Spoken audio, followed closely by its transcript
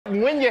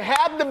And when you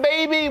have the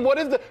baby, what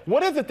is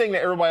the thing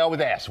that everybody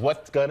always asks?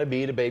 What's gonna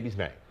be the baby's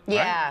name?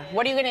 Yeah. Right?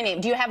 What are you gonna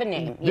name? Do you have a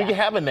name? Do you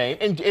have a name?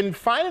 And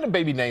finding a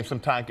baby name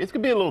sometimes it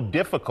could be a little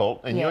difficult,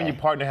 and you and your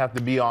partner have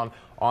to be on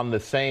the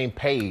same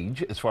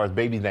page as far as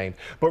baby names.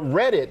 But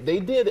Reddit,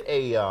 they did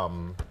a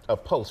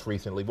post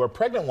recently where a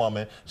pregnant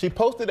woman, she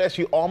posted that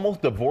she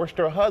almost divorced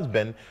her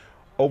husband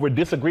over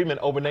disagreement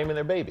over naming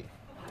their baby.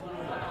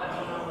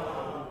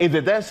 Is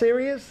it that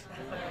serious?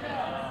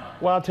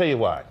 Well, I'll tell you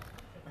why.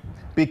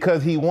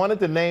 Because he wanted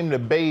to name the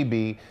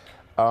baby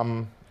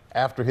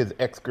after his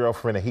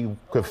ex-girlfriend, and he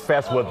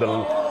confessed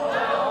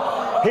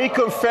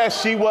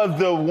she was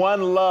the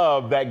one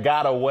love that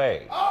got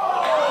away.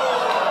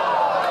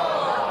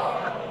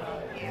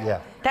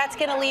 Yeah. That's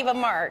gonna leave a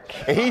mark.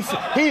 And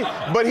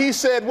but he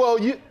said, well,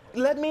 you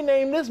let me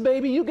name this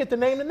baby, you get to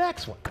name the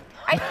next one.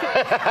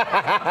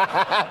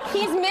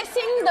 He's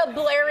missing the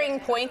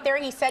blaring point there.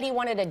 He said he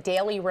wanted a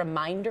daily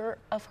reminder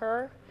of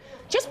her.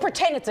 Just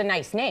pretend it's a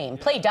nice name.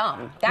 Play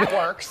dumb. That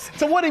works.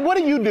 So what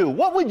do you do?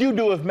 What would you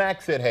do if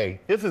Max said, hey,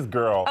 this is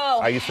girl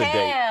I used to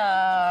date?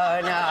 Oh,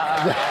 no.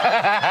 No.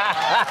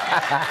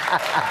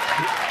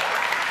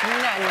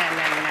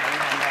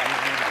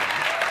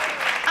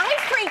 I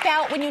freak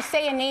out when you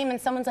say a name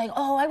and someone's like,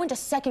 oh, I went to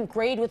second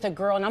grade with a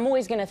girl and I'm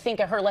always gonna think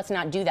of her, let's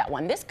not do that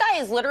one. This guy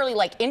is literally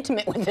like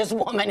intimate with this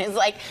woman. Is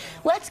like,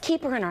 let's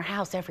keep her in our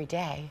house every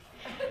day.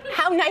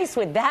 How nice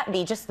would that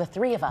be, just the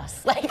three of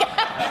us? Like,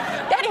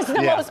 that is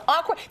the most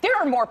awkward. There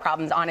are more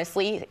problems,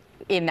 honestly,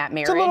 in that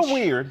marriage. It's a little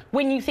weird.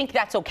 When you think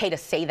that's okay to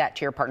say that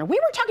to your partner. We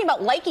were talking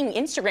about liking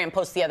Instagram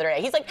posts the other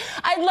day. He's like,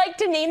 I'd like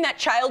to name that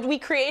child we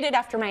created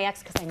after my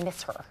ex because I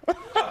miss her. Who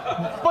says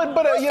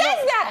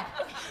that?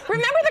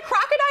 Remember the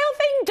crocodile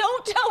thing?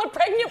 Don't tell a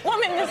pregnant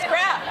woman this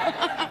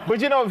crap. But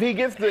you know, if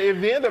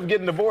they end up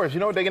getting divorced, you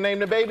know what they can name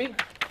the baby?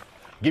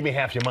 Give me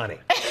half your money.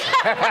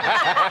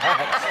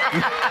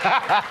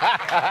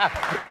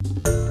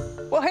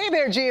 Well, hey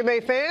there,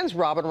 GMA fans.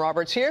 Robin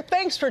Roberts here.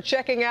 Thanks for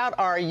checking out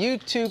our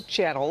YouTube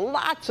channel.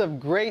 Lots of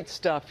great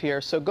stuff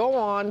here. So go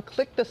on,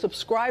 click the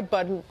subscribe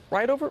button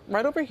right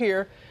over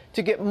here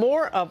to get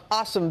more of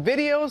awesome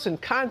videos and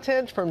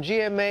content from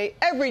GMA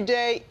every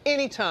day,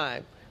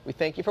 anytime. We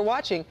thank you for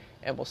watching,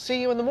 and we'll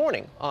see you in the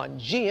morning on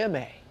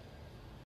GMA.